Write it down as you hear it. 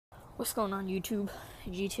What's going on YouTube?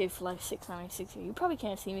 GTA for Life 696 here. You probably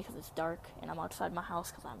can't see me because it's dark and I'm outside my house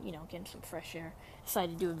because I'm, getting some fresh air.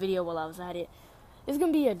 Decided to do a video while I was at it. There's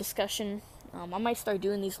going to be a discussion. I might start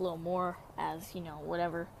doing these a little more as,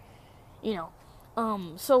 whatever.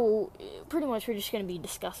 So pretty much we're just going to be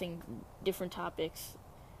discussing different topics.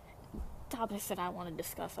 Topics that I want to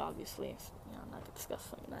discuss, obviously. I'm not going to discuss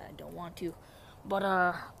something that I don't want to. But,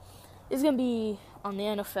 it's going to be on the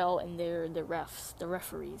NFL and the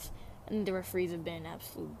referees. And the referees have been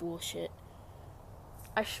absolute bullshit.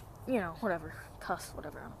 Whatever. Cuss,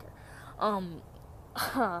 whatever, I don't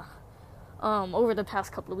care. Over the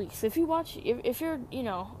past couple of weeks. If you watch, if you're,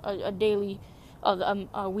 a daily,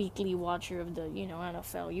 a weekly watcher of the,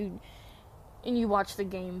 NFL, you watch the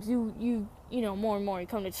games, you more and more you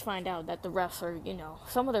come to find out that the refs are,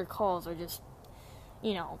 some of their calls are just,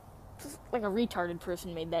 like a retarded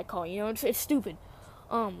person made that call, it's stupid.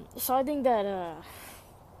 So I think that,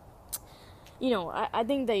 I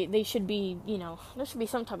think they should be, there should be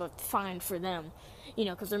some type of fine for them,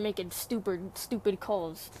 because they're making stupid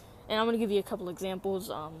calls. And I'm going to give you a couple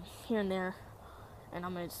examples, here and there, and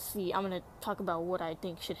I'm going to talk about what I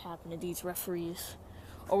think should happen to these referees,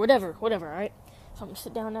 or whatever, alright? So I'm going to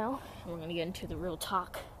sit down now, and we're going to get into the real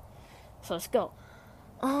talk. So let's go.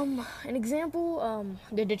 An example,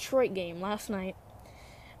 the Detroit game last night.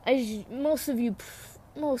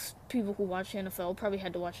 Most people who watch the NFL probably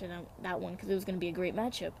had to watch that one because it was going to be a great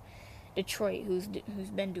matchup. Detroit, who's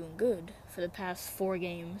been doing good for the past 4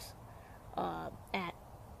 games, at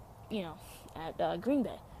Green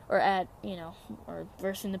Bay, or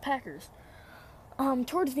versus the Packers.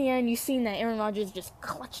 Towards the end, you seen that Aaron Rodgers just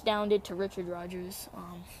clutched down it to Richard Rodgers.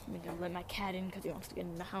 I'm gonna let my cat in because he wants to get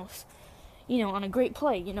in the house. On a great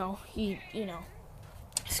play. He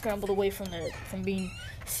scrambled away from being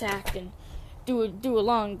sacked and do a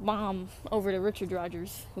long bomb over to Richard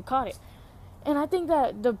Rodgers, who caught it. And I think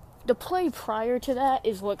that the play prior to that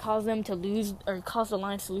is what caused them to lose, or caused the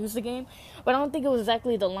Lions to lose the game. But I don't think it was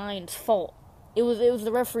exactly the Lions' fault. It was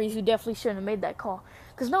the referees who definitely shouldn't have made that call.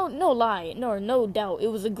 Because no doubt, it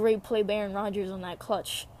was a great play by Aaron Rodgers on that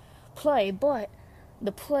clutch play. But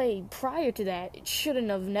the play prior to that, it shouldn't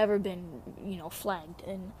have never been, flagged.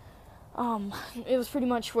 And it was pretty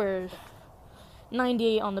much where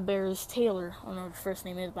 98 on the Bears, Taylor, I don't know what his first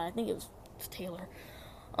name is, but I think it was Taylor.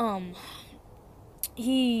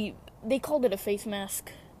 They called it a face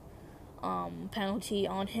mask penalty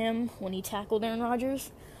on him when he tackled Aaron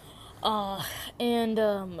Rodgers. If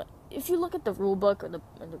you look at the rule book, or the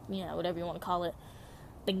whatever you want to call it,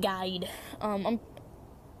 the guide,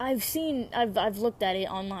 I've looked at it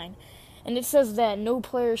online, and it says that no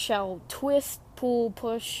player shall twist, pull,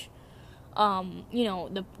 push,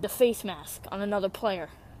 the face mask on another player,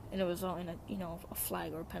 and it was in a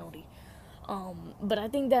flag or a penalty. But I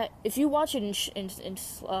think that if you watch it in instant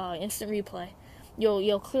replay,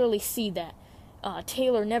 you'll clearly see that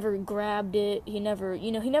Taylor never grabbed it. He never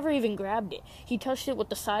even grabbed it. He touched it with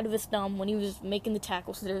the side of his thumb when he was making the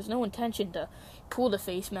tackle. So there was no intention to pull the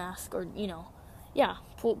face mask or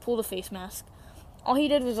pull the face mask. All he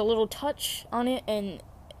did was a little touch on it, and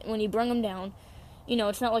when he brung him down,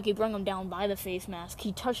 it's not like he brung him down by the face mask.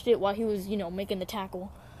 He touched it while he was making the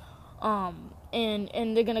tackle. And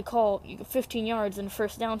they're gonna call 15 yards and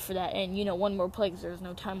first down for that, and one more play because there's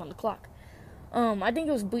no time on the clock. I think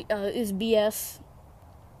it was BS.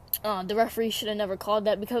 The referee should have never called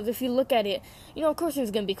that, because if you look at it, of course it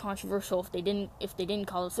was gonna be controversial if they didn't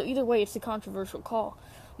call it. So either way, it's a controversial call.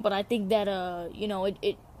 But I think that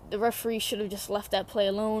the referee should have just left that play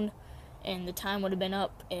alone, and the time would have been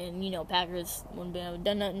up, and Packers wouldn't have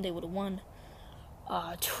done nothing. They would have won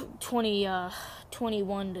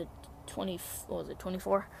 21 to 20, what was it,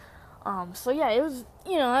 24? So yeah, it was,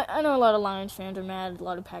 I know a lot of Lions fans are mad, a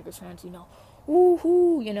lot of Packers fans,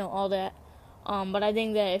 woohoo, all that. But I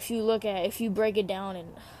think that if you break it down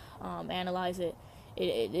and analyze it,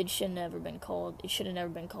 it should have never been called. It should have never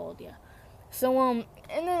been called, yeah. So,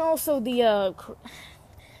 and then also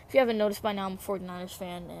if you haven't noticed by now, I'm a 49ers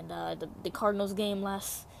fan, and the Cardinals game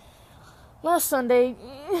last Sunday,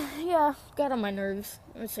 yeah, got on my nerves.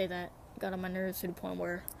 Let me say that. Got on my nerves to the point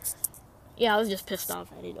where, I was just pissed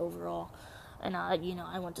off at it overall. And,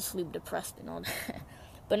 I went to sleep depressed and all that.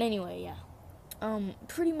 But anyway, yeah.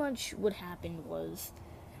 Pretty much what happened was,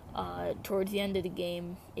 towards the end of the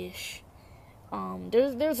game-ish,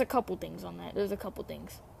 there's a couple things on that. There's a couple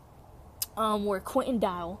things. Where Quentin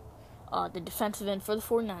Dial, the defensive end for the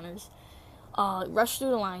 49ers, rushed through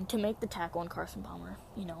the line to make the tackle on Carson Palmer.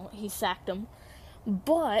 He sacked him.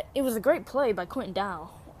 But it was a great play by Quentin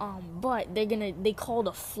Dial. But they called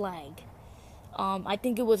a flag. I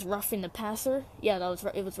think it was roughing the passer. Yeah,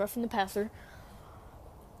 it was roughing the passer.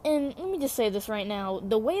 And let me just say this right now: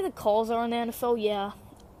 the way the calls are in the NFL, yeah,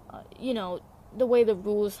 the way the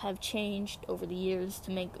rules have changed over the years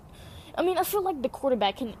to make. I mean, I feel like the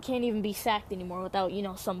quarterback can't even be sacked anymore without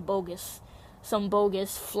some bogus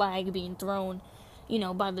flag being thrown,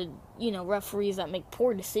 by the referees that make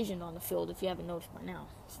poor decisions on the field. If you haven't noticed by now,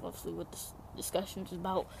 that's obviously what this discussion is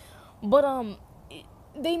about. But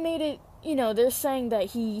they made it. They're saying that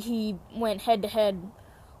he went head to head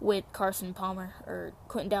with Carson Palmer, or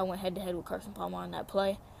Quentin Dow went head to head with Carson Palmer on that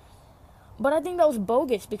play. But I think that was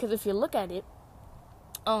bogus, because if you look at it,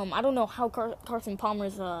 I don't know how Carson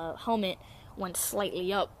Palmer's helmet went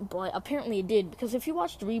slightly up, but apparently it did, because if you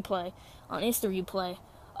watch the replay on Insta Replay,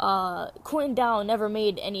 Quentin Dow never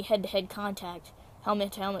made any head-to-head contact,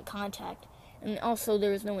 helmet-to-helmet contact, and also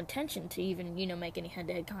there was no intention to even make any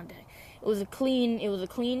head-to-head contact. It was a clean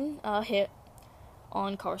hit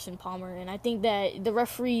on Carson Palmer, and I think that the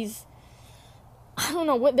referees, I don't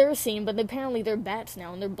know what they're seeing, but apparently they're bats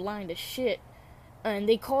now and they're blind as shit, and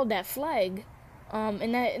they called that flag.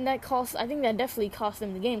 And that cost. I think that definitely cost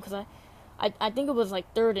them the game, because I think it was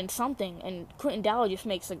like 3rd and something, and Quentin Dow just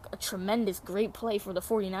makes a tremendous, great play for the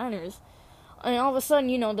 49ers, and all of a sudden,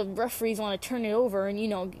 the referees want to turn it over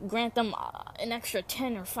and grant them an extra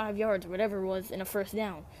 10 or 5 yards, or whatever it was, in a first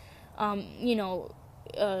down. What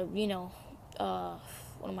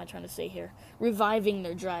am I trying to say here? Reviving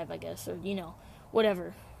their drive, I guess, or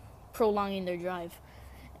whatever, prolonging their drive,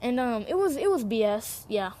 and it was BS,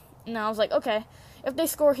 yeah. And I was like, okay, if they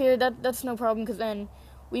score here, that's no problem, because then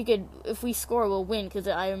if we score, we'll win, because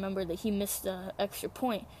I remember that he missed the extra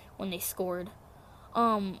point when they scored.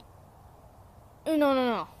 No.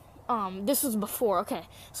 This was before, okay.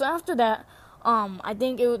 So after that, I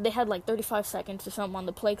think they had like 35 seconds or something on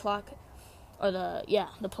the play clock, or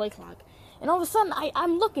the play clock. And all of a sudden,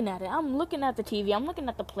 I'm looking at it. I'm looking at the TV. I'm looking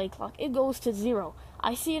at the play clock. It goes to 0.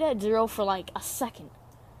 I see it at 0 for like a second.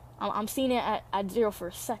 I'm seeing it at 0 for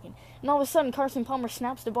a second. And all of a sudden, Carson Palmer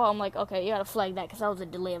snaps the ball. I'm like, okay, you gotta flag that, because that was a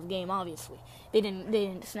delay of game, obviously. They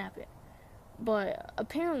didn't snap it. But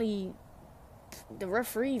apparently, the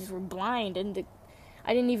referees were blind, and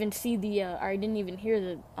I didn't even see I didn't even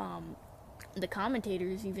hear the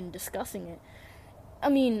commentators even discussing it. I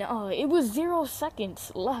mean, it was 0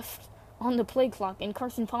 seconds left on the play clock, and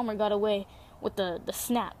Carson Palmer got away with the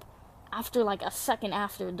snap after like a second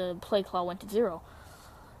after the play clock went to 0.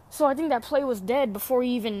 So I think that play was dead before he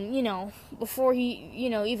even, even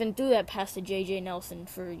threw that pass to J.J. Nelson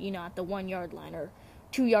for, at the 1 yard line or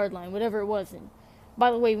 2 yard line, whatever it was. And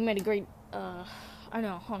by the way, we made a great, I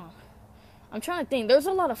know, hold on. I'm trying to think. There's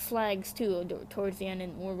a lot of flags, too, towards the end,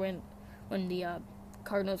 and when the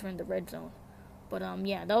Cardinals were in the red zone. But,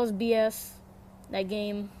 yeah, that was BS, that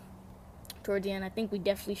game, towards the end. I think we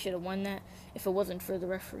definitely should have won that if it wasn't for the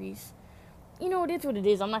referees. It is what it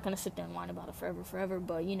is. I'm not going to sit there and whine about it forever,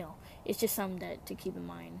 but, it's just something to keep in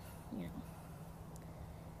mind,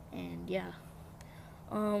 And, yeah.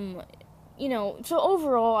 So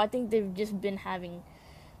overall, I think they've just been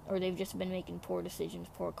making poor decisions,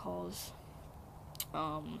 poor calls.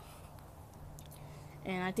 And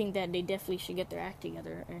I think that they definitely should get their act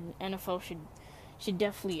together, and NFL should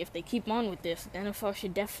definitely, if they keep on with this, the NFL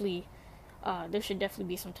should definitely, there should definitely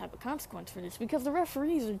be some type of consequence for this, because the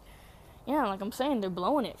referees are, like I'm saying, they're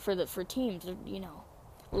blowing it for teams. They're,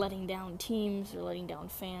 letting down teams, or letting down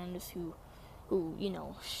fans who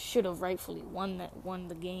should have rightfully won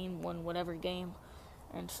whatever game.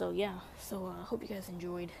 And so, yeah. So, I hope you guys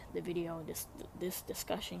enjoyed the video, this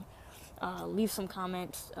discussion. Leave some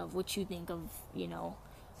comments of what you think of,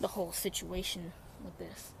 the whole situation with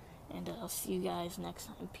this. And I'll see you guys next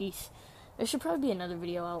time. Peace. There should probably be another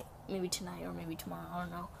video out, maybe tonight or maybe tomorrow. I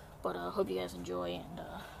don't know. But I hope you guys enjoy, and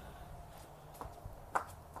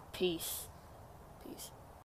peace. Peace.